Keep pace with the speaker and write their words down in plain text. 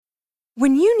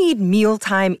When you need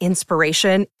mealtime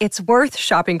inspiration, it's worth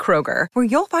shopping Kroger, where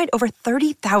you'll find over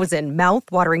 30,000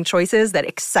 mouth-watering choices that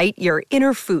excite your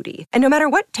inner foodie. And no matter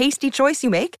what tasty choice you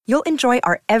make, you'll enjoy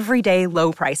our everyday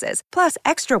low prices, plus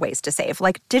extra ways to save,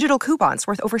 like digital coupons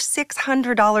worth over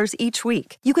 $600 each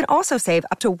week. You can also save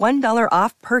up to $1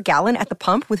 off per gallon at the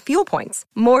pump with fuel points.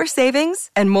 More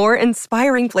savings and more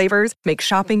inspiring flavors make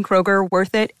shopping Kroger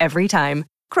worth it every time.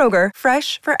 Kroger,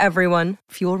 fresh for everyone.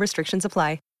 Fuel restrictions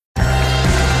apply.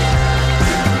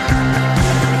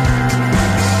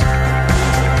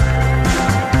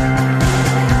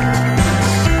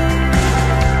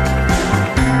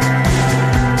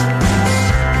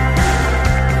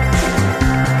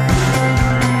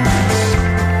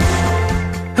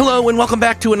 Hello and welcome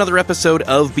back to another episode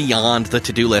of Beyond the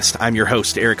To-Do List. I'm your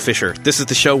host, Eric Fisher. This is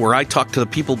the show where I talk to the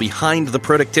people behind the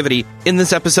productivity. In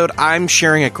this episode, I'm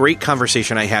sharing a great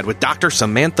conversation I had with Dr.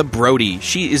 Samantha Brody.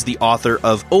 She is the author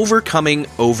of Overcoming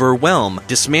Overwhelm,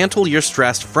 Dismantle Your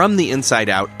Stress from the Inside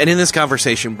Out. And in this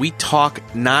conversation, we talk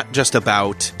not just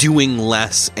about doing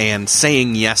less and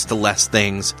saying yes to less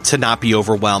things to not be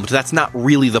overwhelmed. That's not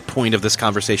really the point of this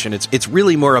conversation. It's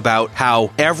really more about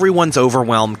how everyone's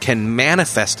overwhelm can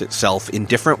manifest itself in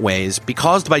different ways, be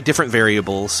caused by different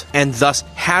variables, and thus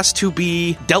has to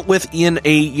be dealt with in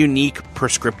a unique,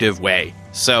 prescriptive way.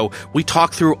 So we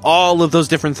talk through all of those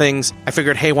different things. I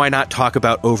figured, hey, why not talk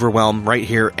about overwhelm right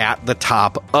here at the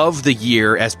top of the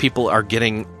year as people are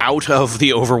getting out of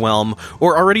the overwhelm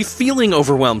or already feeling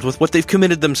overwhelmed with what they've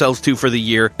committed themselves to for the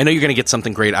year. I know you're going to get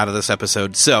something great out of this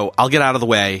episode, so I'll get out of the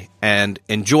way and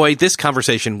enjoy this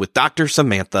conversation with Dr.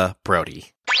 Samantha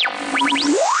Brody.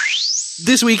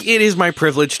 This week, it is my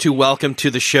privilege to welcome to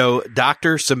the show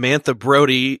Dr. Samantha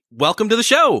Brody. Welcome to the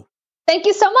show. Thank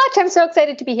you so much. I'm so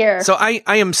excited to be here. So I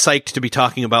am psyched to be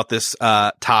talking about this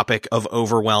topic of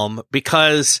overwhelm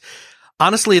because,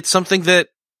 honestly, it's something that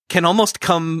can almost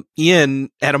come in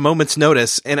at a moment's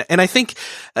notice. And I think,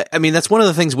 I mean, that's one of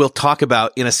the things we'll talk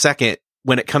about in a second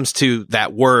when it comes to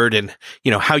that word and,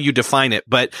 you know, how you define it.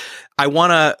 But I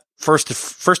want to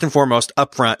first and foremost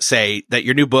upfront say that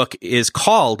your new book is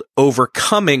called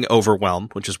Overcoming Overwhelm,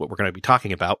 which is what we're going to be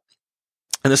talking about.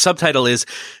 And the subtitle is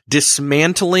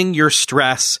Dismantling Your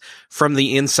Stress from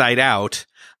the Inside Out.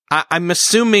 I'm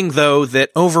assuming, though, that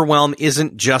overwhelm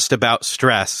isn't just about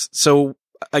stress. So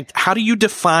how do you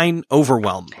define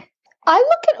overwhelm? I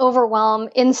look at overwhelm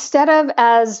instead of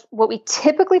as what we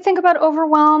typically think about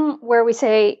overwhelm, where we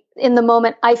say, in the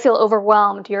moment, I feel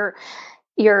overwhelmed.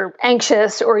 You're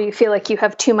anxious or you feel like you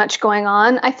have too much going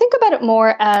on. I think about it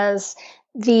more as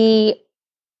the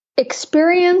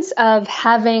experience of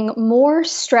having more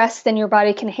stress than your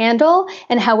body can handle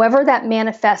and however that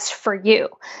manifests for you.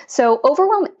 So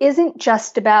overwhelm isn't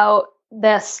just about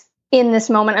this, in this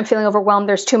moment, I'm feeling overwhelmed.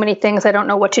 There's too many things. I don't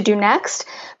know what to do next.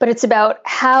 But it's about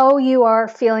how you are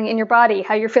feeling in your body,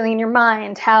 how you're feeling in your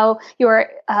mind, how you are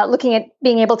looking at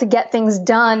being able to get things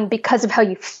done because of how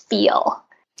you feel.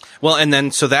 Well, and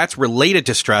then, so that's related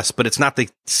to stress, but it's not the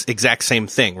exact same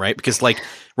thing, right? Because like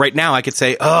right now I could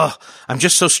say, oh, I'm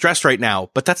just so stressed right now,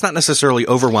 but that's not necessarily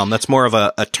overwhelm. That's more of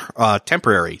a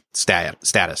temporary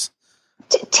status.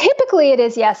 Typically it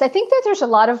is, yes. I think that there's a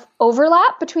lot of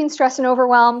overlap between stress and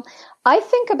overwhelm. I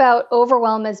think about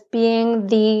overwhelm as being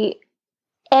the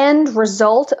end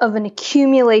result of an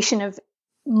accumulation of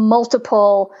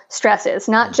multiple stresses,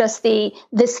 not just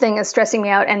this thing is stressing me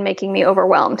out and making me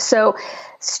overwhelmed. So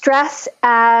stress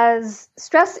is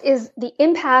the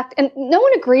impact, and no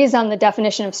one agrees on the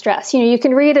definition of stress. You know, you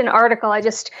can read an article. I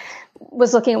just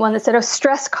was looking at one that said, oh,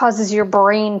 stress causes your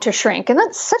brain to shrink. And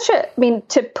that's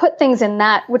to put things in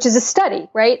that, which is a study,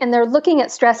 right? And they're looking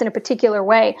at stress in a particular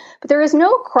way, but there is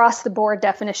no across the board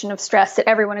definition of stress that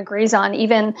everyone agrees on,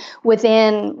 even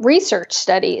within research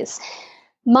studies.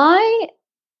 My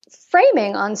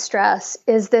framing on stress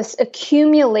is this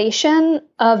accumulation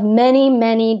of many,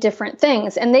 many different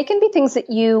things. And they can be things that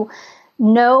you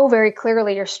know very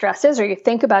clearly are stresses or you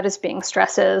think about as being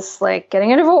stresses, like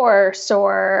getting a divorce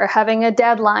or having a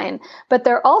deadline. But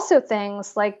there are also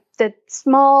things like the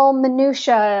small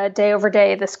minutia day over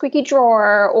day, the squeaky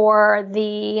drawer, or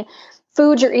the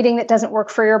food you're eating that doesn't work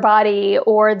for your body,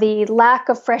 or the lack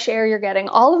of fresh air you're getting.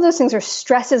 All of those things are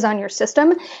stresses on your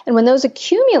system. And when those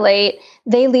accumulate,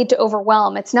 they lead to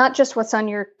overwhelm. It's not just what's on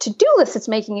your to-do list that's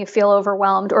making you feel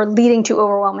overwhelmed or leading to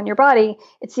overwhelm in your body.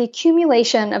 It's the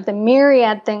accumulation of the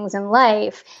myriad things in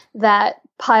life that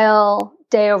pile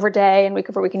day over day and week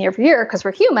over week and year over year, because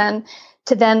we're human,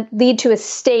 to then lead to a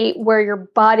state where your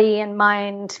body and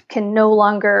mind can no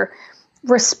longer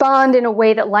respond in a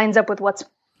way that lines up with what's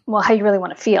how you really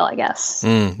want to feel, I guess.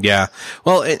 Yeah.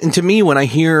 Well, and to me, when I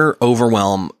hear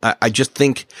overwhelm, I just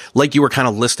think, like you were kind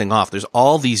of listing off, there's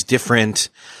all these different,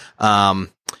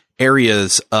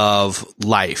 areas of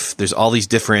life. There's all these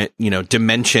different,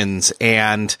 dimensions.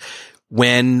 And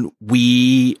when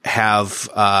we have,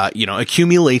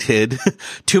 accumulated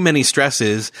too many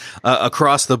stresses,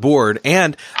 across the board.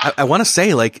 And I want to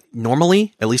say, like,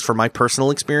 normally, at least for my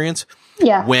personal experience,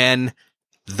 when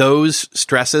those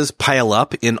stresses pile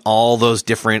up in all those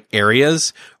different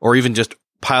areas, or even just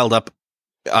piled up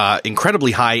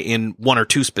incredibly high in one or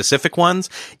two specific ones,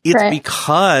 it's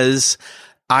because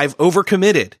I've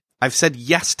overcommitted. I've said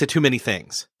yes to too many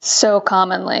things. So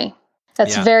commonly.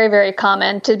 That's very, very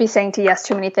common to be saying to yes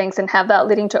too many things and have that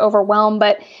leading to overwhelm.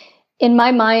 But in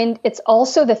my mind, it's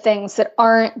also the things that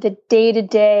aren't the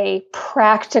day-to-day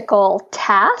practical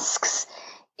tasks.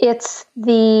 It's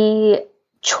the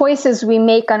choices we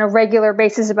make on a regular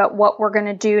basis about what we're going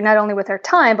to do, not only with our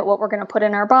time, but what we're going to put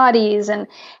in our bodies and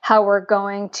how we're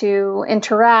going to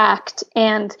interact.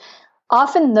 And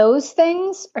often those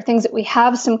things are things that we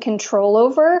have some control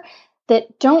over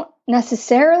that don't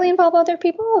necessarily involve other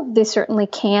people. They certainly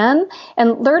can.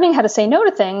 And learning how to say no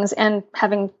to things and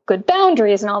having good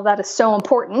boundaries and all of that is so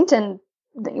important. And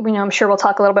I'm sure we'll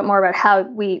talk a little bit more about how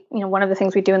we, one of the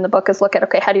things we do in the book is look at,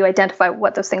 okay, how do you identify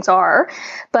what those things are?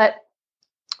 But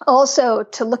also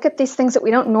to look at these things that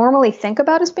we don't normally think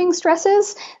about as being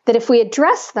stresses, that if we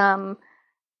address them,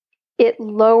 it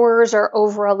lowers our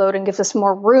overall load and gives us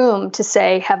more room to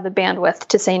have the bandwidth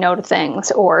to say no to things,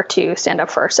 or to stand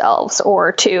up for ourselves,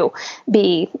 or to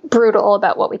be brutal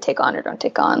about what we take on or don't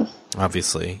take on.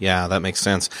 Obviously. Yeah, that makes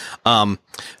sense.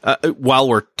 While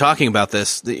we're talking about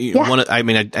this, I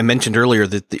mentioned earlier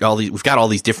that we've got all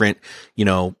these different,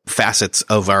 facets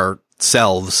of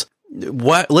ourselves.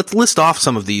 Let's list off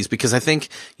some of these, because I think,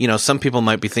 some people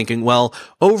might be thinking, well,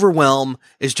 overwhelm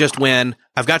is just when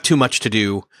I've got too much to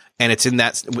do, and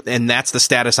that's the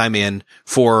status I'm in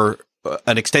for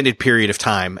an extended period of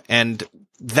time. And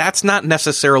that's not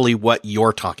necessarily what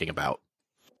you're talking about.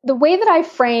 The way that I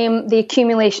frame the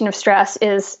accumulation of stress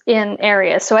is in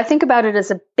areas. So I think about it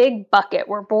as a big bucket.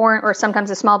 We're born, or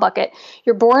sometimes a small bucket.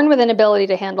 You're born with an ability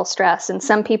to handle stress. And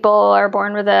some people are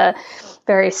born with a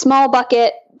very small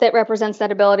bucket that represents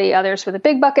that ability, others with a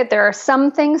big bucket. There are some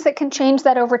things that can change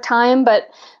that over time, but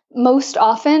most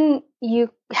often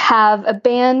you have a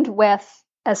bandwidth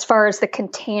as far as the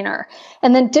container,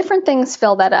 and then different things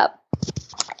fill that up.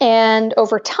 And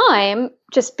over time,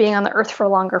 just being on the earth for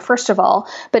longer, first of all,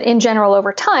 but in general,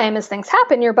 over time, as things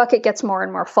happen, your bucket gets more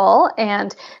and more full,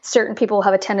 and certain people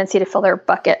have a tendency to fill their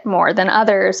bucket more than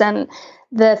others. And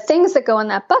the things that go in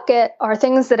that bucket are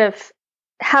things that have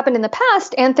happened in the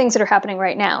past and things that are happening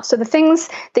right now. So the things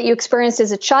that you experienced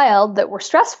as a child that were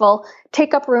stressful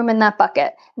take up room in that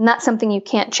bucket. And that's something you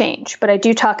can't change. But I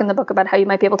do talk in the book about how you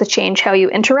might be able to change how you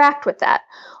interact with that.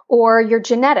 Or your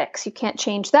genetics. You can't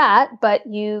change that, but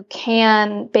you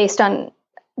can, based on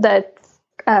the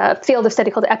field of study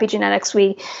called epigenetics,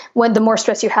 when the more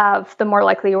stress you have, the more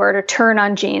likely you are to turn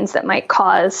on genes that might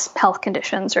cause health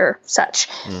conditions or such.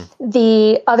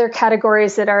 The other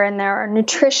categories that are in there are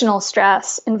nutritional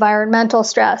stress, environmental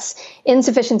stress,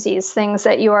 insufficiencies, things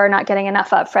that you are not getting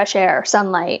enough of, fresh air,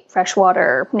 sunlight, fresh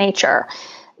water, nature.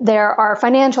 There are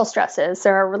financial stresses,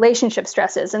 there are relationship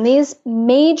stresses, and these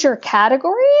major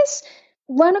categories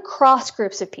run across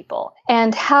groups of people,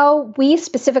 and how we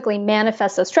specifically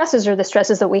manifest those stresses, or the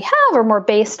stresses that we have, are more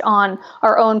based on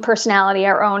our own personality,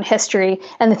 our own history,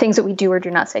 and the things that we do or do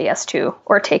not say yes to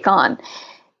or take on.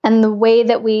 And the way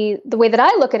that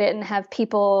I look at it and have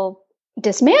people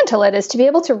dismantle it is to be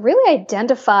able to really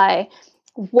identify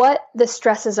what the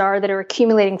stresses are that are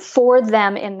accumulating for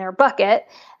them in their bucket,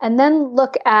 and then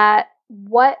look at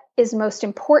what is most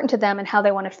important to them and how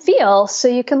they want to feel. So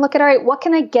you can look at, all right, what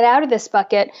can I get out of this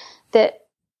bucket that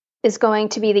is going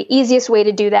to be the easiest way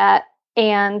to do that,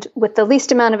 and with the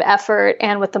least amount of effort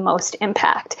and with the most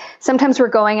impact. Sometimes we're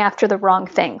going after the wrong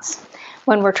things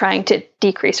when we're trying to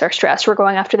decrease our stress. We're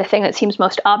going after the thing that seems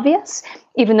most obvious,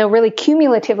 even though really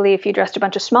cumulatively, if you addressed a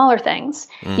bunch of smaller things,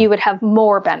 you would have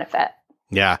more benefit.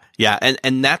 Yeah. Yeah.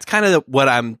 And that's kind of what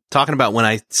I'm talking about when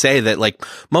I say that, like,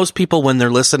 most people, when they're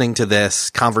listening to this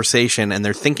conversation and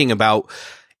they're thinking about,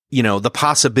 the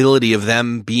possibility of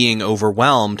them being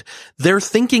overwhelmed, they're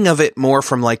thinking of it more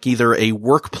from like either a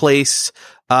workplace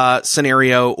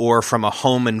scenario or from a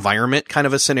home environment kind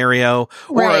of a scenario,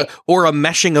 right, or a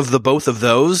meshing of the both of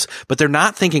those, but they're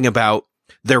not thinking about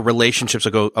their relationships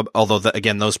will go, although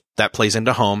again, that plays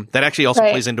into home. That actually also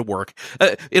plays into work.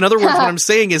 In other words, what I'm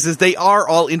saying is they are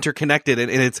all interconnected,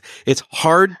 and it's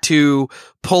hard to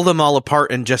pull them all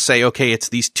apart and just say, okay, it's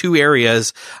these two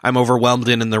areas I'm overwhelmed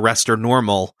in and the rest are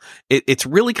normal. It's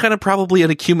really kind of probably an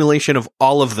accumulation of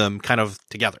all of them kind of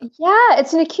together. Yeah,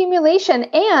 it's an accumulation.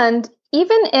 And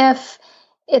even if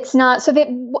it's not, so that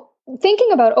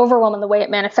thinking about overwhelm and the way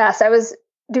it manifests, I was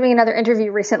doing another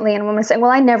interview recently and a woman was saying, well,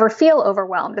 I never feel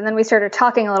overwhelmed. And then we started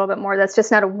talking a little bit more. That's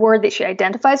just not a word that she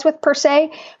identifies with per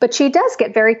se, but she does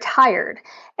get very tired.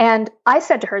 And I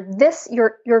said to her,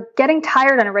 you're getting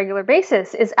tired on a regular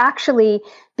basis is actually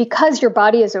because your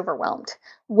body is overwhelmed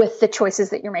with the choices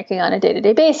that you're making on a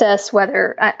day-to-day basis,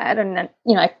 whether, I don't know,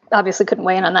 I obviously couldn't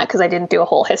weigh in on that because I didn't do a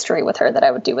whole history with her that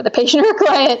I would do with a patient or a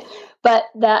client, but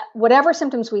that whatever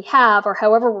symptoms we have or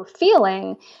however we're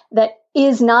feeling that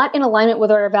is not in alignment with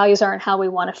what our values are and how we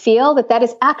want to feel, that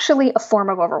is actually a form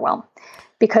of overwhelm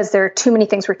because there are too many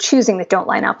things we're choosing that don't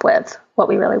line up with what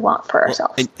we really want for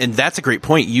ourselves. And that's a great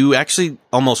point. You actually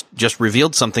almost just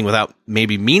revealed something without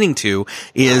maybe meaning to,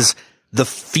 is the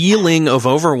feeling of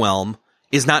overwhelm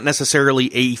is not necessarily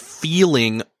a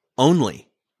feeling only.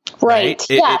 Right.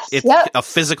 Yes. It's a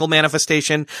physical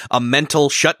manifestation, a mental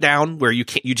shutdown where you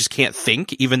just can't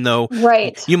think, even though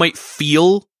you might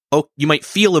feel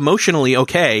emotionally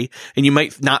okay, and you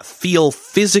might not feel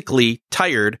physically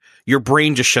tired. Your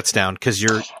brain just shuts down because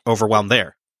you're overwhelmed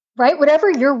there. Right. Whatever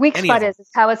your weak spot is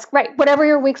how it's right. Whatever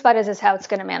your weak spot is how it's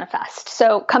going to manifest.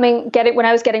 So when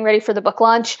I was getting ready for the book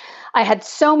launch, I had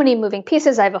so many moving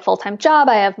pieces. I have a full-time job.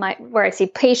 I have where I see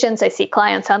patients, I see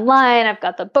clients online. I've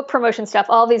got the book promotion stuff,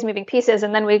 all these moving pieces.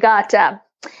 And then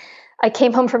I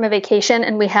came home from a vacation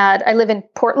and I live in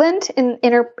Portland in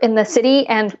the city,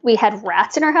 and we had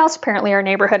rats in our house. Apparently our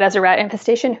neighborhood has a rat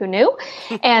infestation. Who knew?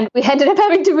 And we ended up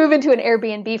having to move into an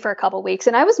Airbnb for a couple of weeks,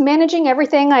 and I was managing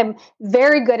everything. I'm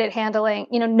very good at handling,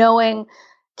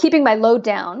 keeping my load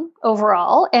down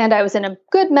overall. And I was in a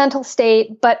good mental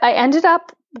state, but I ended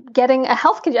up getting I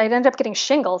ended up getting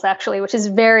shingles actually, which is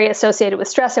very associated with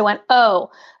stress. I went, oh,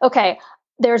 okay.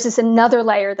 There's this another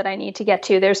layer that I need to get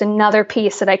to. There's another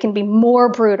piece that I can be more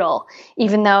brutal,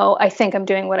 even though I think I'm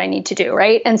doing what I need to do,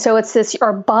 right? And so it's this,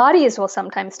 our bodies will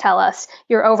sometimes tell us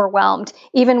you're overwhelmed,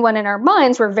 even when in our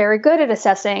minds we're very good at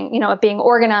assessing, at being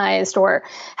organized or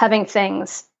having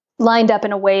things lined up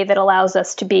in a way that allows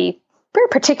us to be very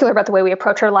particular about the way we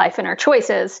approach our life and our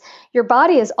choices. Your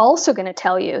body is also going to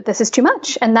tell you this is too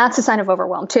much. And that's a sign of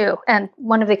overwhelm too. And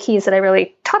one of the keys that I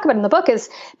really talk about in the book is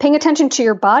paying attention to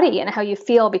your body and how you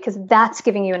feel, because that's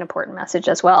giving you an important message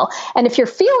as well. And if you're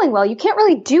feeling well, you can't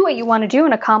really do what you want to do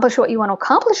and accomplish what you want to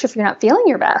accomplish if you're not feeling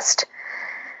your best.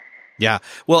 Yeah.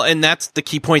 Well, and that's the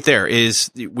key point there is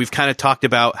we've kind of talked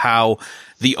about how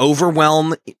the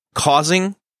overwhelm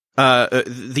causing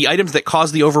the items that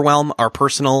cause the overwhelm are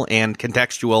personal and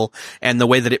contextual, and the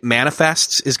way that it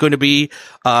manifests is going to be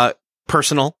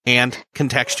personal and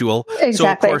contextual. Exactly. So,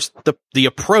 of course, the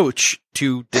approach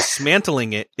to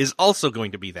dismantling it is also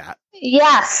going to be that.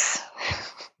 Yes.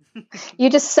 You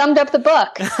just summed up the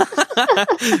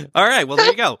book. All right. Well,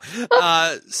 there you go.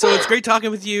 So it's great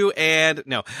talking with you. And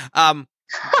no.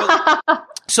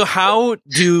 So how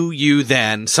do you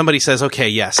then, somebody says, okay,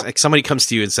 yes, like somebody comes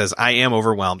to you and says, I am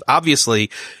overwhelmed. Obviously,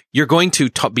 you're going to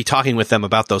be talking with them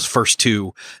about those first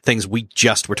two things we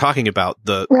just were talking about,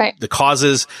 the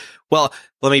causes. Well,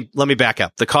 let me back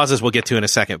up. The causes we'll get to in a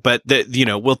second, but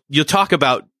you'll talk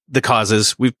about the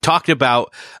causes. We've talked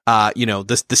about,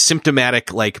 the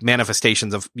symptomatic like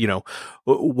manifestations of,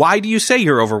 why do you say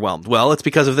you're overwhelmed? Well, it's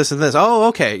because of this and this. Oh,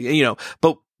 okay.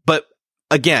 But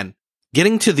again,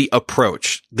 getting to the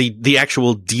approach, the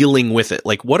actual dealing with it,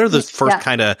 like what are the first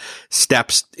kind of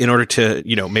steps in order to,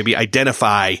 maybe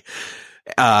identify,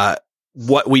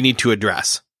 what we need to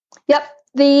address? Yep.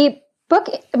 The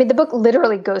book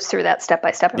literally goes through that step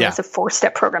by step. It's a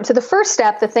 4-step program. So the first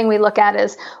step, the thing we look at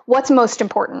is what's most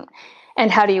important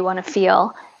and how do you want to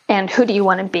feel and who do you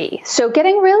want to be? So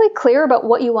getting really clear about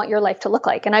what you want your life to look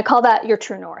like. And I call that your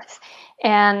true north.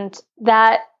 And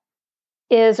that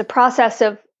is a process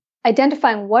of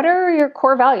identifying what are your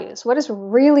core values, what is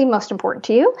really most important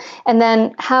to you, and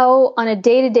then how on a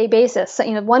day-to-day basis,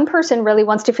 one person really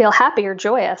wants to feel happy or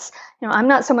joyous. I'm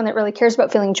not someone that really cares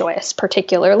about feeling joyous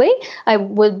particularly. I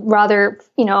would rather,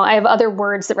 I have other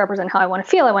words that represent how I want to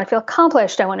feel. I want to feel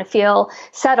accomplished. I want to feel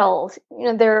settled.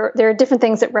 There are different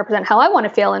things that represent how I want to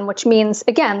feel, and which means,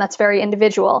 again, that's very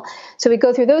individual. So we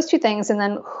go through those two things, and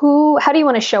then how do you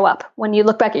want to show up when you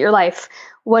look back at your life?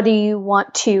 what do you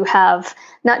want to have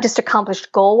not just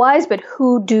accomplished goal-wise, but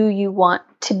who do you want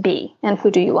to be and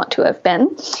who do you want to have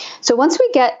been? So once we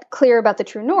get clear about the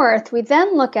true north, we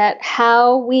then look at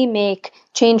how we make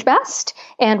change best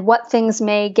and what things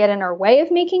may get in our way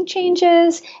of making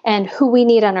changes and who we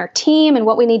need on our team and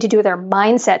what we need to do with our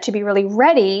mindset to be really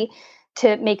ready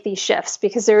to make these shifts,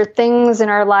 because there are things in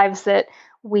our lives that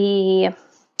we,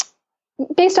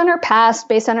 based on our past,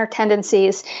 based on our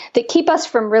tendencies, that keep us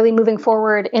from really moving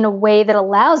forward in a way that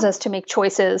allows us to make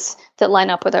choices that line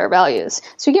up with our values.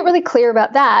 So you get really clear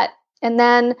about that. And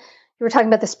then you were talking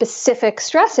about the specific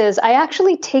stresses. I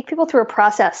actually take people through a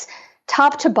process,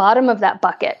 top to bottom of that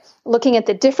bucket, looking at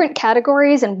the different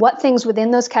categories and what things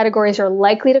within those categories are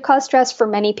likely to cause stress for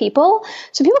many people.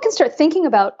 So people can start thinking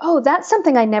about, oh, that's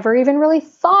something I never even really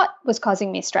thought was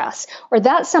causing me stress, or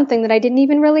that's something that I didn't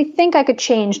even really think I could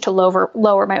change to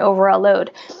lower my overall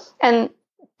load. And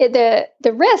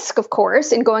the risk, of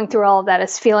course, in going through all of that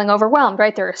is feeling overwhelmed,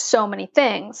 right? There are so many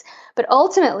things. But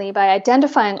ultimately, by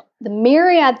identifying the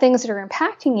myriad things that are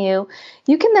impacting you,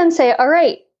 you can then say, all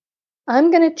right,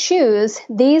 I'm going to choose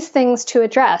these things to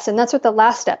address. And that's what the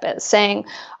last step is, saying,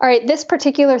 all right, this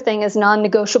particular thing is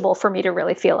non-negotiable for me to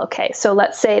really feel okay. So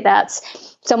let's say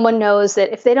that's someone knows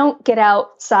that if they don't get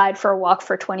outside for a walk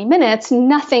for 20 minutes,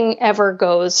 nothing ever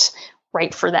goes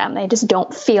right for them. They just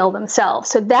don't feel themselves.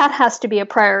 So that has to be a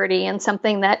priority and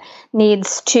something that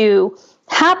needs to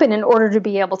happen in order to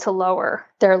be able to lower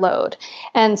their load.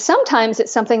 And sometimes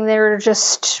it's something that are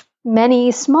just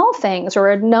many small things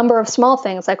or a number of small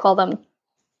things. I call them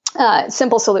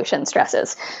simple solution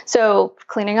stresses. So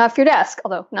cleaning off your desk,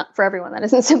 although not for everyone, that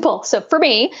isn't simple. So for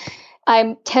me,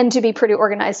 I tend to be pretty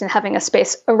organized, and having a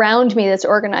space around me that's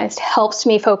organized helps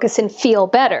me focus and feel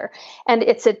better. And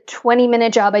it's a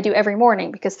 20-minute job I do every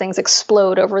morning because things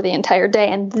explode over the entire day.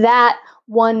 And that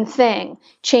one thing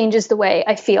changes the way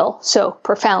I feel so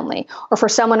profoundly. Or for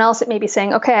someone else, it may be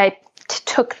saying, okay, I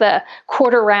took the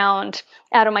quarter round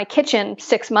out of my kitchen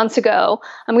 6 months ago.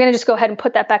 I'm going to just go ahead and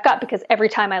put that back up because every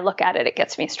time I look at it, it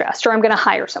gets me stressed, or I'm going to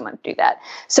hire someone to do that.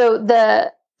 So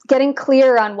the getting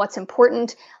clear on what's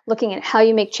important, looking at how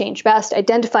you make change best,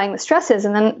 identifying the stresses,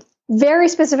 and then very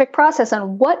specific process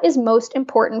on what is most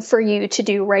important for you to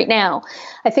do right now.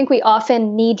 I think we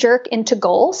often knee-jerk into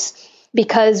goals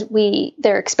because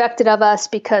they're expected of us,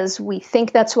 because we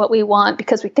think that's what we want,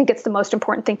 because we think it's the most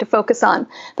important thing to focus on.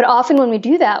 But often when we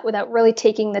do that without really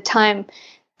taking the time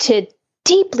to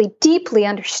deeply, deeply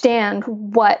understand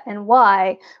what and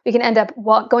why, we can end up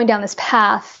going down this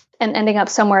path and ending up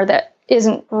somewhere that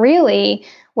isn't really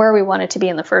where we wanted to be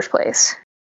in the first place.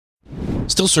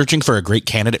 Still searching for a great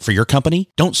candidate for your company?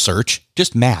 Don't search,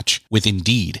 just match with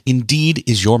Indeed. Indeed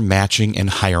is your matching and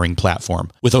hiring platform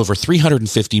with over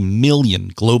 350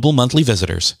 million global monthly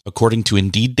visitors, according to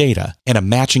Indeed data, and a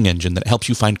matching engine that helps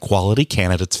you find quality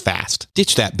candidates fast.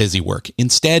 Ditch that busy work.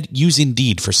 Instead, use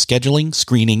Indeed for scheduling,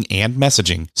 screening, and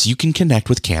messaging so you can connect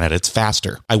with candidates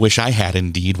faster. I wish I had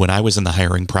Indeed when I was in the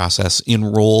hiring process in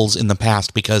roles in the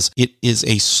past, because it is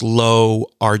a slow,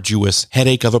 arduous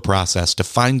headache of a process to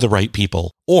find the right people.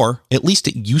 Or, at least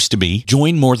it used to be.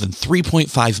 Join more than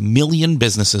 3.5 million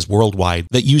businesses worldwide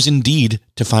that use Indeed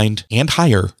to find and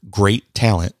hire great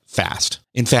talent fast.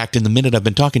 In fact, in the minute I've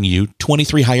been talking to you,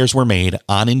 23 hires were made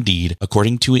on Indeed,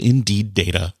 according to Indeed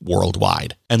data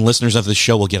worldwide. And listeners of this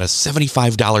show will get a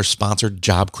 $75 sponsored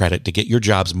job credit to get your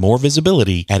jobs more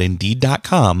visibility at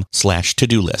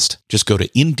Indeed.com/to-do list. Just go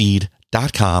to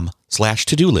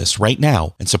Indeed.com/to-do list right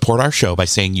now and support our show by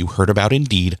saying you heard about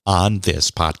Indeed on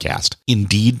this podcast.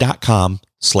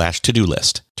 Indeed.com/to-do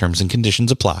list. Terms and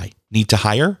conditions apply. Need to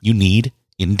hire? You need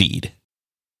Indeed.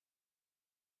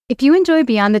 If you enjoy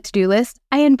Beyond the To-Do List,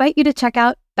 I invite you to check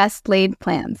out Best Laid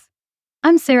Plans.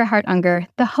 I'm Sarah Hart Unger,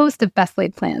 the host of Best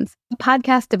Laid Plans, a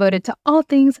podcast devoted to all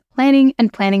things planning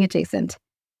and planning adjacent.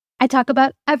 I talk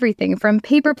about everything from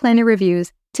paper planner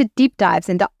reviews to deep dives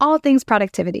into all things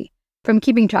productivity, from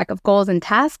keeping track of goals and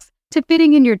tasks to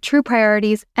fitting in your true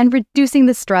priorities and reducing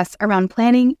the stress around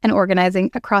planning and organizing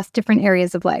across different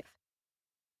areas of life.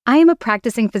 I am a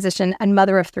practicing physician and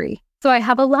mother of 3, so I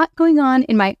have a lot going on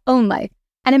in my own life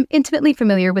and am intimately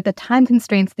familiar with the time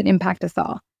constraints that impact us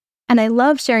all. And I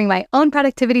love sharing my own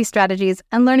productivity strategies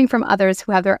and learning from others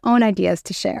who have their own ideas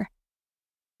to share.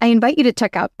 I invite you to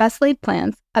check out Best Laid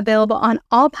Plans, available on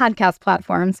all podcast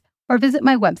platforms, or visit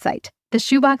my website,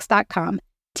 theshoebox.com,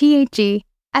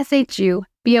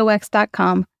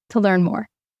 THESHUBOX.com, to learn more.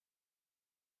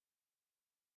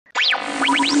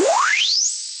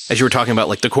 As you were talking about,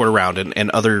 like the quarter round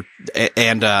and other,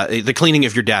 and the cleaning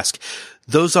of your desk,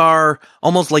 those are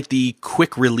almost like the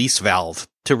quick release valve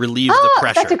to relieve the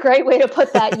pressure. That's a great way to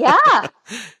put that. Yeah.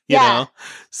 You know?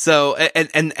 So,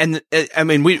 and I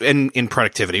mean, in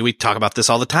productivity, we talk about this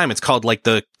all the time. It's called like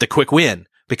the quick win,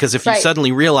 because if you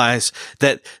suddenly realize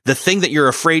that the thing that you're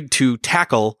afraid to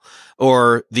tackle,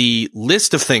 or the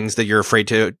list of things that you're afraid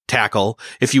to tackle,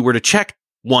 if you were to check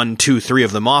 1, 2, 3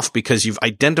 of them off because you've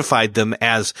identified them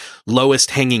as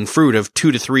lowest hanging fruit of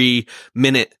 2 to 3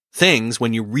 minute things,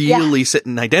 when you really sit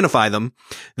and identify them,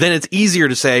 then it's easier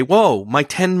to say, whoa, my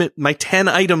 10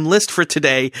 item list for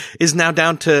today is now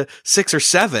down to 6 or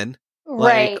 7.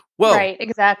 Right. Like, whoa. Right.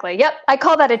 Exactly. Yep. I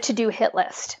call that a to-do hit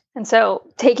list. And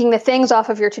so taking the things off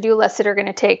of your to-do list that are going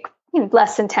to take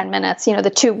less than 10 minutes,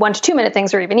 the 1 to 2 minute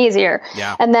things are even easier.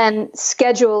 Yeah. And then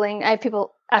scheduling, I have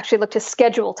people actually look to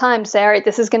schedule time to say, all right,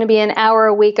 this is going to be an hour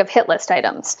a week of hit list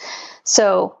items.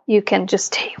 So you can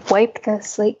just wipe the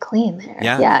slate clean there.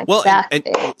 Yeah. Well, exactly.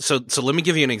 and so let me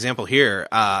give you an example here.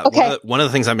 One of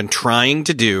the things I've been trying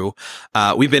to do,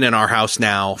 we've been in our house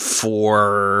now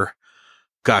for,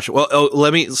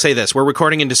 let me say this. We're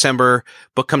recording in December.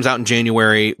 Book comes out in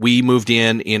January. We moved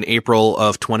in April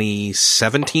of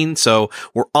 2017. So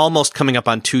we're almost coming up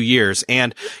on 2 years.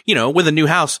 And, with a new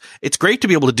house, it's great to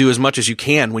be able to do as much as you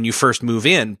can when you first move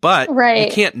in, but you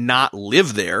can't not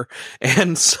live there.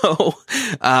 And so,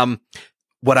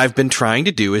 what I've been trying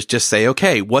to do is just say,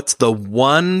 okay, what's the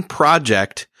one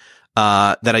project,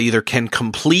 that I either can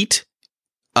complete,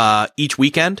 each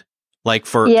weekend? Like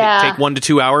take 1 to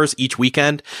 2 hours each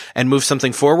weekend and move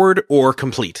something forward, or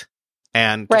complete,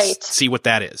 and just see what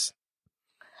that is.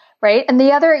 Right. And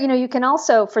the other, you can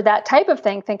also, for that type of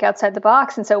thing, think outside the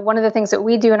box. And so one of the things that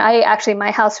we do, and my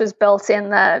house was built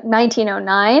in the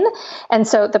 1909. And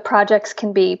so the projects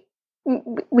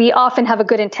we often have a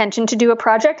good intention to do a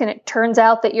project, and it turns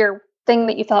out that your thing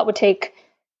that you thought would take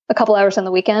a couple hours on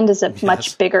the weekend is a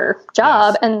much bigger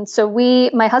job. And so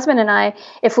my husband and I,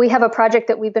 if we have a project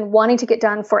that we've been wanting to get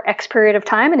done for X period of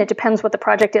time, and it depends what the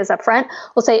project is up front,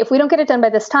 we'll say, if we don't get it done by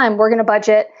this time, we're going to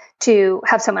budget to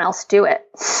have someone else do it.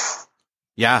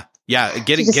 Yeah. Yeah.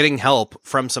 Getting help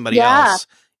from somebody else,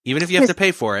 even if you have to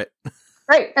pay for it.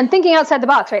 Right. And thinking outside the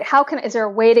box, right? Is there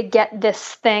a way to get this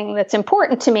thing that's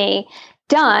important to me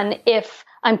done if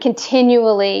I'm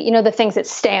continually, the things that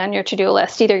stay on your to-do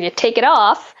list, either you take it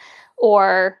off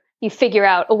or you figure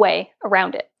out a way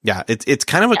around it. Yeah. It's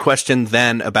kind of a question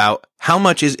then about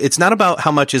it's not about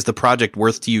how much is the project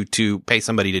worth to you to pay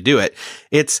somebody to do it.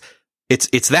 It's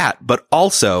that, but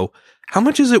also how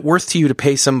much is it worth to you to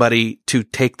pay somebody to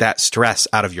take that stress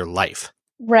out of your life?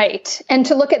 Right. And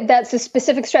to look at that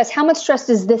specific stress, how much stress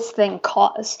does this thing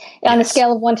cause? On a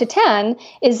scale of 1 to 10,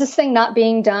 is this thing not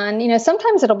being done?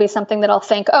 Sometimes it'll be something that I'll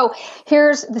think,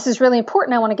 this is really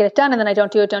important. I want to get it done. And then I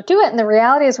don't do it. And the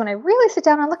reality is when I really sit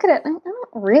down and look at it, I don't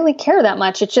really care that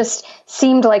much. It just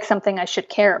seemed like something I should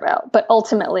care about. But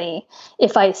ultimately,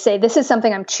 if I say this is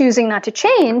something I'm choosing not to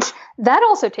change, that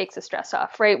also takes the stress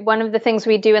off, right? One of the things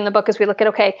we do in the book is we look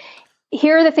at,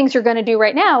 here are the things you're going to do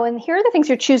right now, and here are the things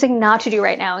you're choosing not to do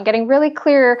right now, and getting really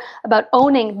clear about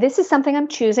owning this is something I'm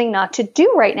choosing not to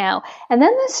do right now. And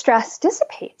then the stress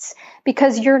dissipates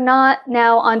because you're not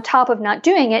now on top of not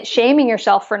doing it, shaming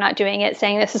yourself for not doing it,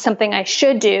 saying this is something I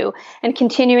should do, and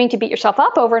continuing to beat yourself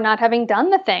up over not having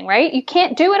done the thing, right? You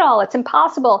can't do it all. It's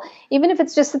impossible. Even if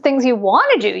it's just the things you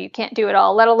want to do, you can't do it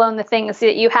all, let alone the things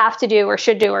that you have to do or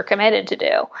should do or committed to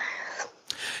do.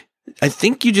 I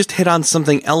think you just hit on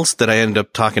something else that I end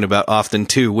up talking about often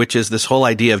too, which is this whole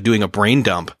idea of doing a brain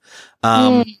dump.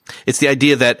 It's the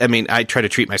idea that, I try to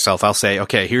treat myself. I'll say,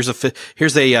 okay, here's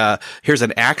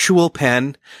an actual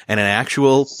pen and an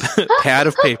actual pad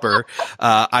of paper.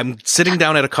 I'm sitting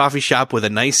down at a coffee shop with a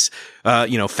nice,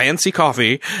 fancy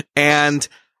coffee, and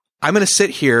I'm going to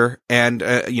sit here and,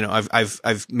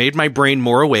 I've made my brain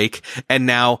more awake, and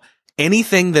now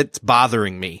anything that's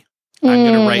bothering me, I'm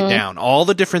going to write down all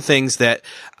the different things that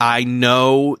I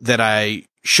know that I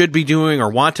should be doing or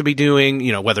want to be doing,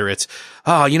 whether it's,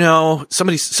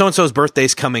 so-and-so's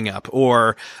birthday's coming up,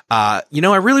 or, I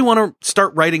really want to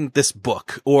start writing this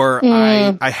book, or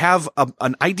I have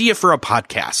an idea for a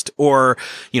podcast, or,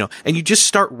 and you just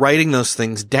start writing those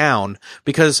things down,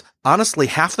 because honestly,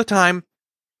 half the time,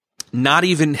 not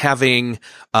even having,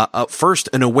 first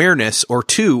an awareness, or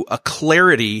two, a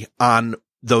clarity on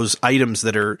those items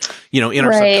that are, in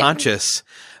our subconscious.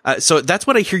 So that's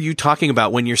what I hear you talking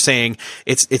about when you're saying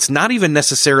it's not even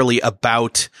necessarily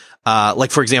about, like,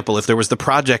 for example, if there was the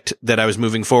project that I was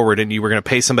moving forward and you were going to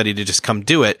pay somebody to just come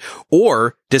do it,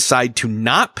 or decide to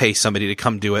not pay somebody to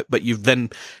come do it, but you've then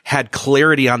had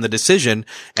clarity on the decision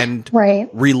and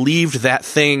relieved that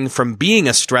thing from being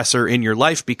a stressor in your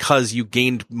life because you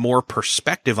gained more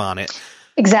perspective on it.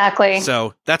 Exactly.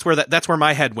 So that's where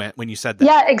my head went when you said that.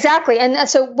 Yeah, exactly. And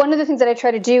so one of the things that I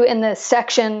try to do in the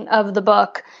section of the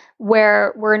book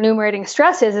where we're enumerating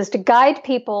stresses is to guide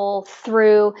people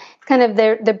through kind of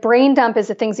the brain dump is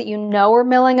the things that you know are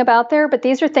milling about there, but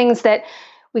these are things that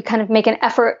we kind of make an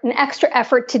extra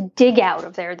effort to dig out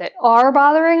of there that are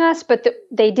bothering us, but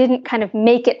they didn't kind of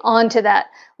make it onto that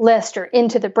list or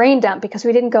into the brain dump because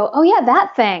we didn't go, oh yeah,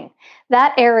 that thing,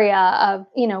 that area of,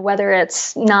 whether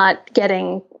it's not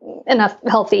getting enough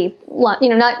healthy lunch,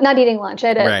 not eating lunch.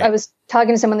 I was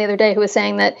talking to someone the other day who was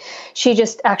saying that she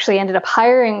just actually ended up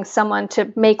hiring someone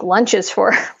to make lunches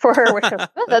for her, which was,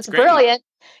 that's brilliant.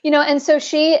 And so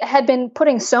she had been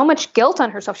putting so much guilt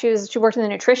on herself. She worked in the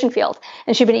nutrition field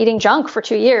and she'd been eating junk for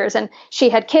 2 years and she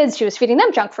had kids. She was feeding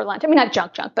them junk for lunch. I mean, not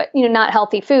junk, but, not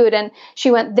healthy food. And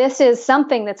she went, this is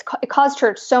something it caused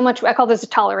her so much. I call those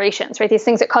tolerations, right? These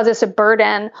things that cause us a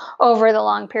burden over the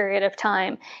long period of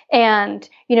time. And,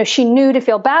 she knew to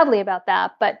feel badly about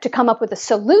that, but to come up with a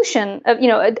solution of,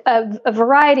 a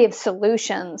variety of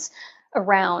solutions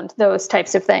around those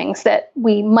types of things that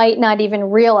we might not even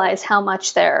realize how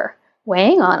much they're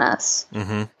weighing on us.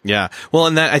 Mm-hmm. Yeah. Well,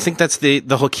 and I think that's the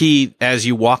whole key as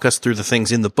you walk us through the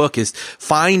things in the book is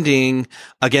finding,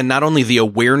 again, not only the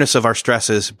awareness of our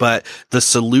stresses, but the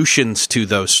solutions to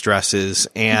those stresses.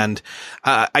 And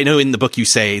I know in the book you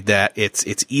say that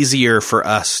it's easier for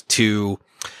us to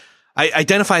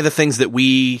identify the things that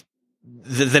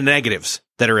the negatives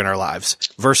that are in our lives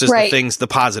versus the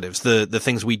positives, the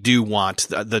things we do want,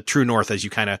 the true north, as you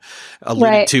kind of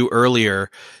alluded to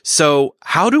earlier. So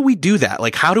how do we do that?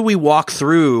 Like, how do we walk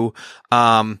through,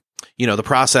 the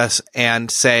process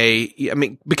and say,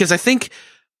 because I think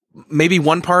maybe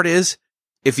one part is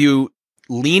if you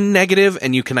lean negative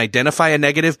and you can identify a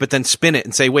negative, but then spin it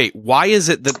and say, wait, why is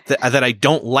it that I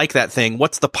don't like that thing?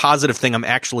 What's the positive thing I'm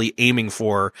actually aiming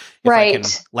for if I can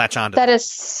latch onto that? That is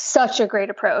such a great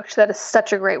approach. That is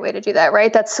such a great way to do that,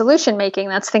 right? That's solution making.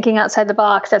 That's thinking outside the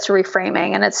box. That's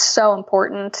reframing. And it's so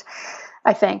important,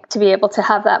 I think, to be able to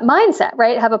have that mindset,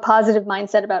 right? Have a positive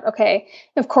mindset about, okay,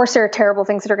 of course there are terrible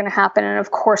things that are going to happen. And of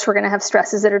course we're going to have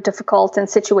stresses that are difficult and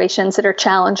situations that are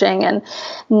challenging. And,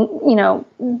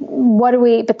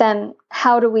 but then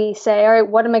how do we say, all right,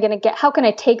 what am I going to get? How can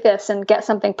I take this and get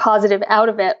something positive out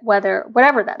of it,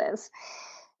 whatever that is?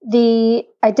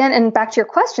 And back to your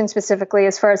question specifically,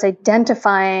 as far as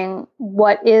identifying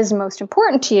what is most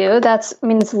important to you,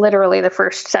 it's literally the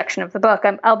first section of the book.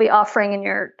 I'll be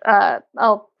offering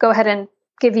I'll go ahead and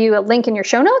give you a link in your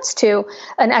show notes to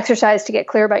an exercise to get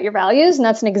clear about your values. And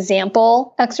that's an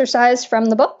example exercise from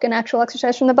the book, an actual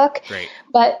exercise from the book. Great.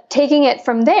 But taking it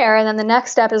from there, and then the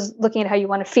next step is looking at how you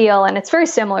want to feel. And it's very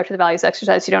similar to the values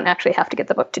exercise. You don't actually have to get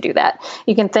the book to do that.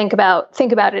 You can think about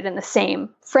it in the same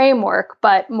framework,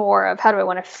 but more of how do I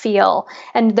want to feel?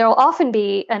 And there'll often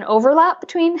be an overlap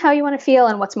between how you want to feel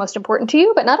and what's most important to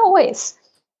you, but not always.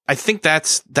 I think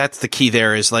that's the key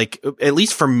there is like, at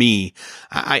least for me,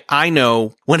 I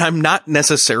know when I'm not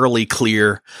necessarily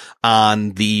clear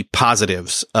on the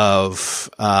positives of,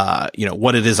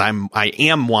 what it is I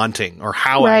am wanting or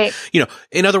how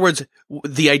in other words,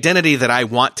 the identity that I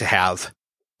want to have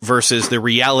versus the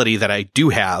reality that I do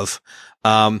have.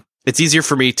 It's easier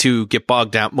for me to get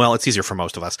bogged down. Well, it's easier for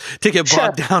most of us to get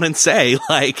bogged down and say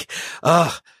like,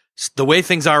 the way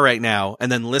things are right now,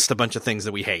 and then list a bunch of things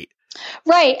that we hate.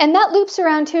 Right. And that loops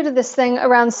around too to this thing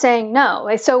around saying no.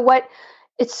 Especially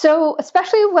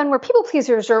when we're people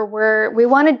pleasers or we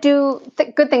want to do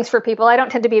good things for people. I don't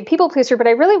tend to be a people pleaser, but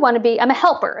I really want to I'm a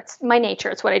helper. It's my nature.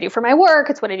 It's what I do for my work.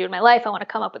 It's what I do in my life. I want to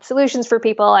come up with solutions for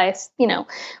people.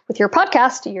 With your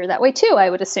podcast, you're that way too, I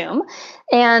would assume.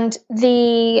 And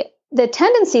the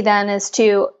tendency then is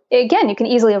to, again, you can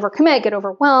easily overcommit, get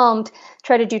overwhelmed,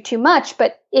 try to do too much.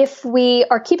 But if we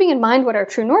are keeping in mind what our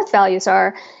true north values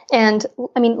are, and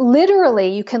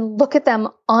literally you can look at them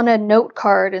on a note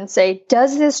card and say,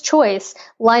 does this choice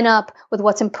line up with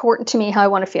what's important to me, how I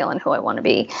want to feel and who I want to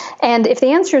be? And if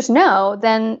the answer is no,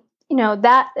 then,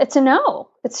 that it's a no.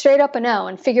 It's straight up a no.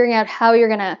 And figuring out how you're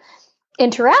going to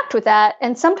interact with that.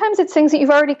 And sometimes it's things that you've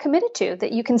already committed to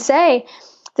that you can say,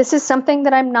 this is something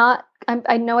that I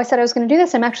know I said I was going to do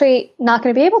this. I'm actually not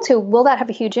going to be able to. Will that have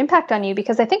a huge impact on you?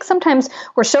 Because I think sometimes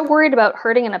we're so worried about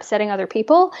hurting and upsetting other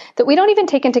people that we don't even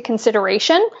take into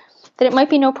consideration that it might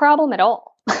be no problem at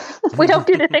all. We don't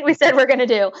do the thing we said we're going to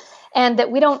do. And that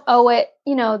we don't owe it,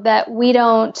 that we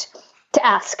don't, to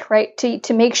ask, right?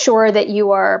 To make sure that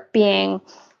you are being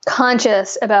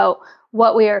conscious about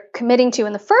what we are committing to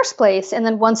in the first place. And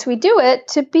then once we do it,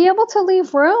 to be able to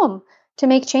leave room to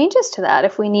make changes to that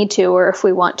if we need to, or if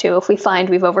we want to, if we find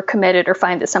we've overcommitted or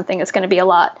find that something is going to be a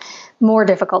lot more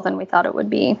difficult than we thought it would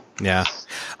be. Yeah.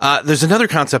 There's another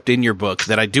concept in your book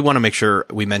that I do want to make sure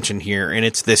we mention here, and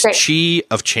it's this chi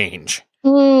of change.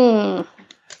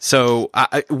 So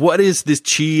what is this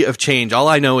chi of change? All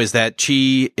I know is that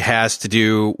chi has to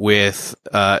do with,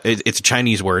 it's a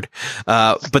Chinese word.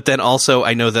 But then also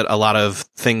I know that a lot of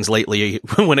things lately,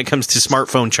 when it comes to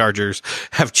smartphone chargers,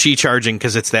 have chi charging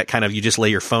because it's that kind of, you just lay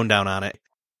your phone down on it.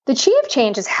 The chi of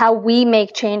change is how we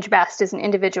make change best as an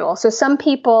individual. So some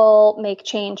people make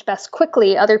change best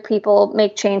quickly. Other people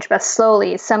make change best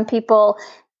slowly. Some people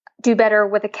do better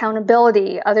with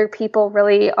accountability. Other people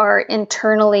really are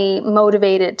internally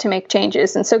motivated to make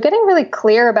changes. And so getting really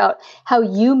clear about how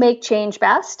you make change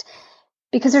best,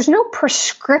 because there's no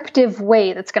prescriptive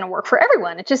way that's going to work for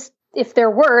everyone. It just, if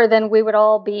there were, then we would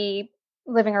all be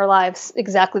living our lives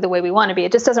exactly the way we want to be.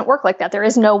 It just doesn't work like that. There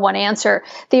is no one answer.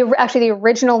 Actually, the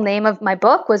original name of my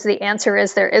book was The Answer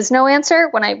Is There Is No Answer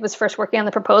when I was first working on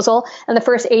the proposal. And the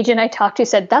first agent I talked to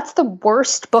said, that's the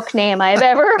worst book name I've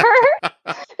ever heard.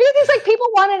 Because it's like, people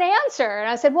want an answer. And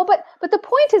I said, well, but the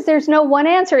point is there's no one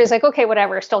answer. He's like, okay,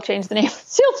 whatever, still change the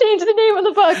name of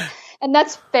the book. And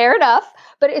that's fair enough.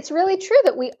 But it's really true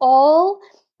that we all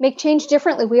make change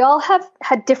differently. We all have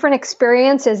had different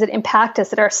experiences that impact us,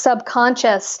 that our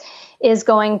subconscious is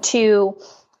going to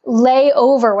lay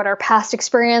over what our past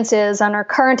experience is on our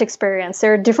current experience.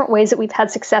 There are different ways that we've had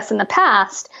success in the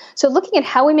past. So looking at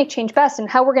how we make change best and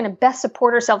how we're going to best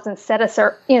support ourselves and set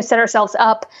ourselves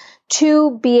up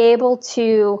to be able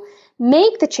to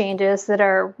make the changes that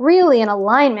are really in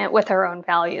alignment with our own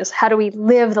values. How do we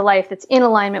live the life that's in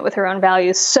alignment with our own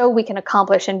values so we can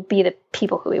accomplish and be the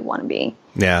people who we want to be?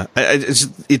 Yeah.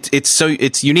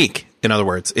 It's unique. In other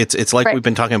words, it's like we've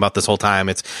been talking about this whole time.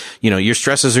 It's, your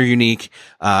stresses are unique.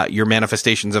 Your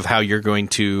manifestations of how you're going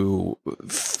to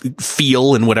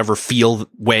feel in whatever feel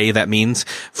way that means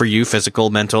for you, physical,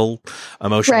 mental,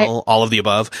 emotional, all of the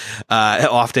above,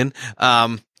 often.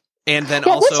 And then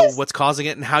also what's causing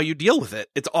it and how you deal with it.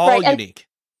 It's all unique.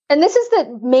 And this is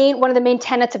one of the main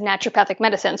tenets of naturopathic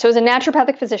medicine. So as a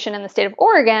naturopathic physician in the state of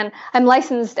Oregon, I'm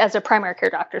licensed as a primary care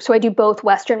doctor. So I do both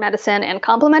Western medicine and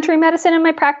complementary medicine in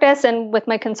my practice and with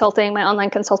my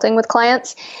online consulting with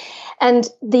clients. And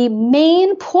the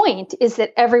main point is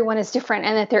that everyone is different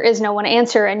and that there is no one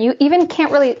answer. And you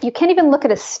can't even look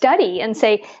at a study and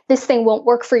say, this thing won't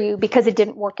work for you because it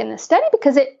didn't work in this study,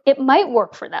 because it might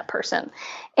work for that person.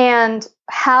 And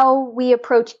how we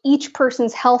approach each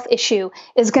person's health issue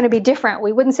is going to be different.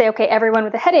 We wouldn't say, okay, everyone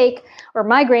with a headache or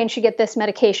migraine should get this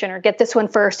medication or get this one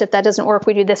first. If that doesn't work,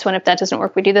 we do this one. If that doesn't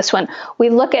work, we do this one.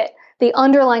 We look at the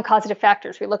underlying causative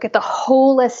factors. We look at the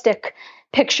holistic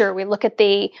picture. We look at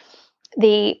the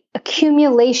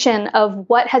accumulation of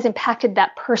what has impacted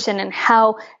that person and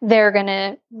how they're going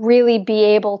to really be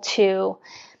able to,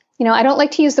 I don't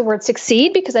like to use the word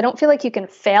succeed because I don't feel like you can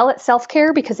fail at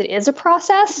self-care, because it is a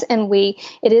process and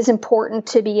it is important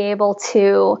to be able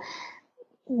to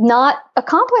not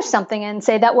accomplish something and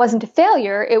say that wasn't a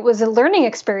failure. It was a learning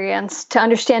experience to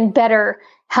understand better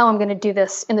how I'm going to do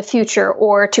this in the future,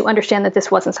 or to understand that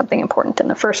this wasn't something important in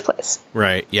the first place.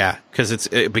 Right. Yeah.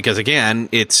 Because again,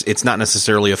 it's not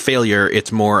necessarily a failure.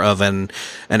 It's more of an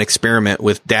experiment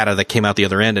with data that came out the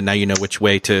other end. And now you know which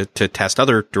way to test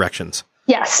other directions.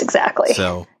 Yes, exactly.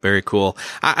 So very cool.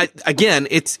 Again,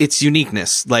 it's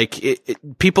uniqueness. Like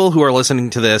people who are listening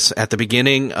to this at the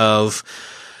beginning of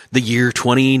the year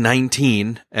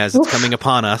 2019, as it's coming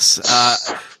upon us,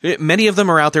 many of them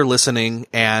are out there listening,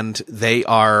 and they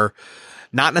are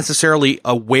not necessarily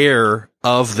aware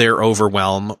of their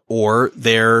overwhelm, or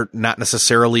they're not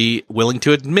necessarily willing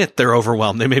to admit they're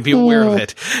overwhelmed. They may be aware of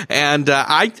it. And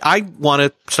I want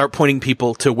to start pointing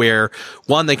people to where,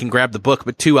 one, they can grab the book,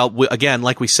 but two, again,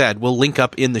 like we said, we'll link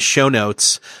up in the show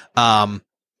notes.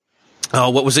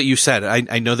 What was it you said?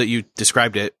 I know that you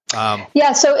described it.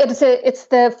 So it's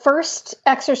the first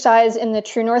exercise in the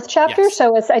True North chapter. Yes.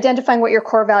 So it's identifying what your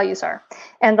core values are.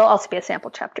 And there'll also be a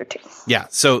sample chapter too. Yeah.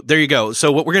 So there you go.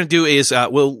 So what we're going to do is,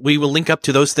 we will link up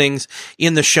to those things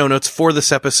in the show notes for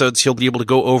this episode. So you'll be able to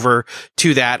go over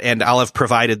to that, and I'll have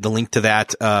provided the link to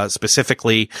that,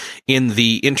 specifically in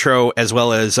the intro, as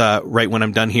well as, right when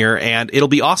I'm done here. And it'll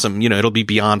be awesome. It'll be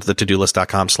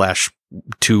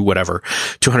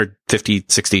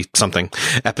beyondthetodolist.com/250, 60 something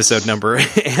episode number.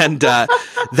 And,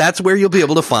 that's where you'll be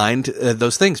able to find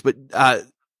those things. But,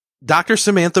 Dr.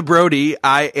 Samantha Brody,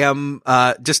 I am,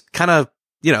 just kind of,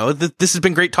 this has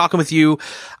been great talking with you.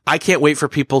 I can't wait for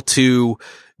people to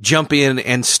jump in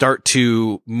and start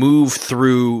to move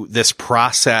through this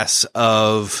process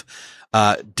of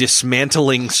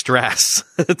dismantling stress.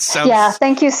 It sounds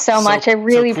thank you so much. I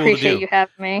really cool appreciate you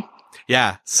having me.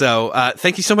 Yeah. So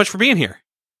thank you so much for being here.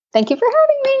 Thank you for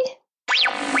having me.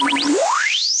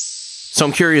 So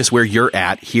I'm curious where you're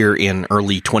at here in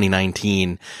early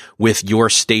 2019 with your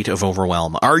state of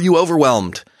overwhelm. Are you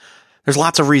overwhelmed? There's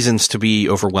lots of reasons to be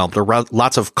overwhelmed, or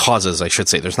lots of causes, I should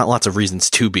say. There's not lots of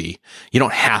reasons to be. You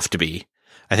don't have to be.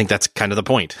 I think that's kind of the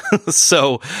point.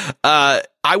 So,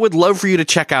 I would love for you to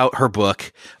check out her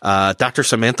book, Dr.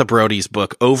 Samantha Brody's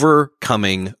book,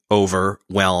 Overcoming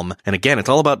Overwhelm. And again, it's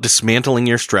all about dismantling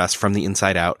your stress from the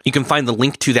inside out. You can find the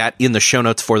link to that in the show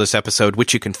notes for this episode,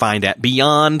 which you can find at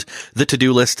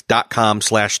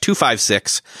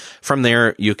beyondthetodolist.com/256. From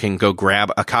there, you can go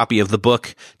grab a copy of the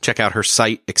book, check out her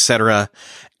site, etc.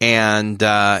 And,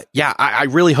 I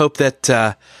really hope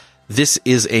that, this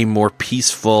is a more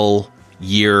peaceful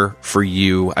year for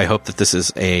you. I hope that this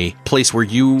is a place where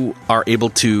you are able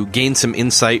to gain some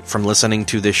insight from listening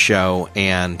to this show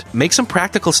and make some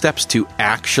practical steps to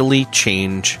actually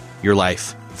change your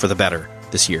life for the better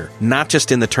this year. Not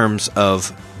just in the terms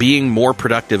of being more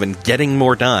productive and getting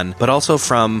more done, but also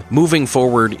from moving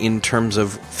forward in terms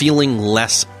of feeling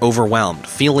less overwhelmed,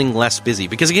 feeling less busy.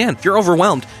 Because again, if you're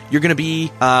overwhelmed, you're going to be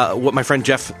what my friend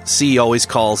Jeff C. always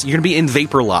calls, you're going to be in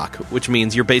vapor lock, which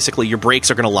means your brakes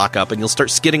are going to lock up and you'll start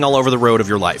skidding all over the road of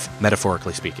your life,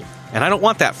 metaphorically speaking. And I don't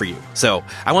want that for you. So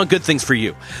I want good things for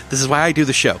you. This is why I do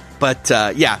the show. But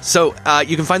so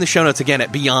you can find the show notes again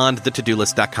at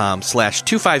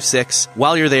beyondthetodolist.com/256.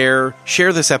 While you're there,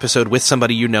 share this episode with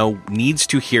somebody you know needs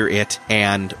to hear it.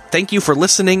 And thank you for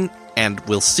listening, and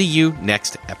we'll see you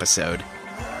next episode.